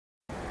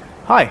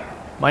Hi,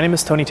 my name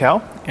is Tony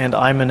Tao, and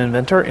I'm an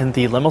inventor in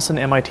the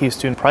Lemelson-MIT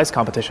Student Prize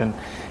Competition,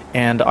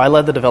 and I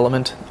led the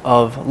development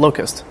of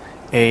Locust,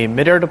 a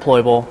mid-air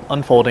deployable,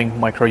 unfolding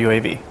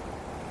micro-UAV.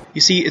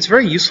 You see, it's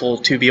very useful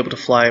to be able to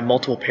fly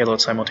multiple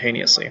payloads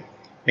simultaneously.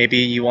 Maybe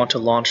you want to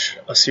launch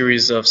a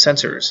series of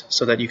sensors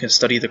so that you can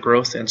study the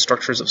growth and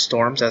structures of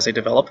storms as they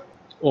develop.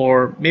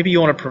 Or maybe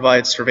you want to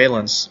provide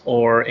surveillance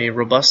or a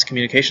robust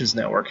communications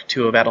network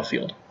to a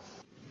battlefield.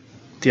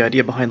 The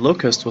idea behind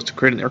Locust was to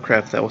create an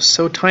aircraft that was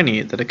so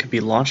tiny that it could be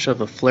launched out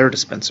of a flare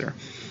dispenser,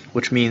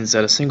 which means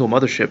that a single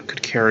mothership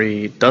could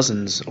carry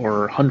dozens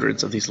or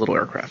hundreds of these little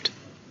aircraft.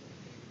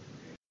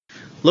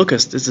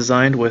 Locust is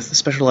designed with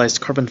specialized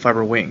carbon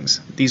fiber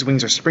wings. These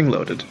wings are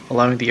spring-loaded,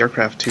 allowing the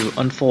aircraft to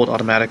unfold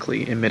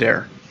automatically in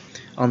midair.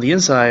 On the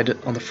inside,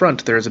 on the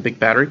front, there is a big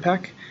battery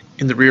pack.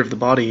 In the rear of the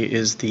body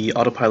is the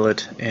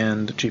autopilot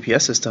and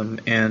GPS system,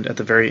 and at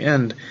the very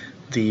end,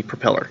 the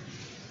propeller.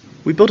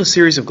 We built a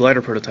series of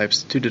glider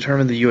prototypes to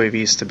determine the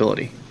UAV's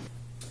stability.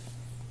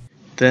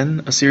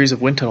 Then, a series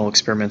of wind tunnel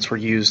experiments were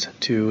used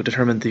to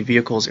determine the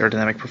vehicle's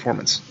aerodynamic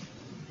performance.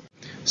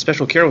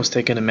 Special care was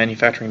taken in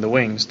manufacturing the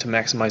wings to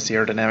maximize the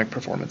aerodynamic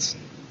performance.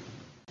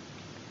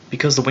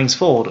 Because the wings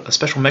fold, a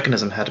special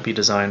mechanism had to be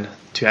designed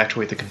to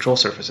actuate the control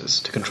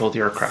surfaces to control the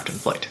aircraft in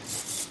flight.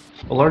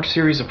 A large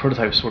series of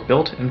prototypes were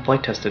built and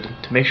flight tested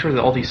to make sure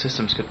that all these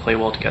systems could play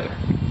well together.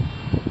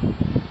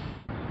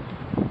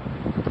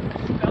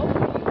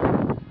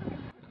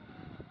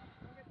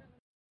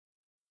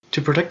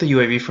 To protect the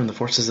UAV from the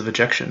forces of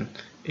ejection,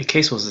 a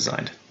case was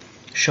designed.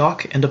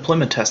 Shock and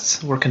deployment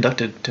tests were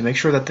conducted to make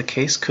sure that the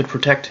case could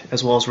protect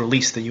as well as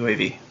release the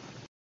UAV.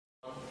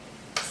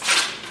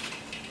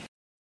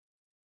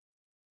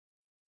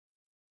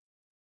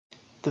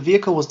 The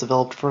vehicle was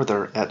developed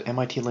further at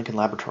MIT Lincoln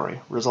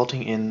Laboratory,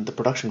 resulting in the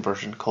production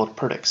version called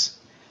Perdix.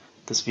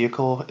 This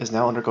vehicle is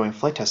now undergoing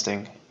flight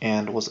testing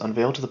and was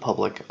unveiled to the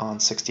public on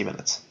 60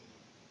 Minutes.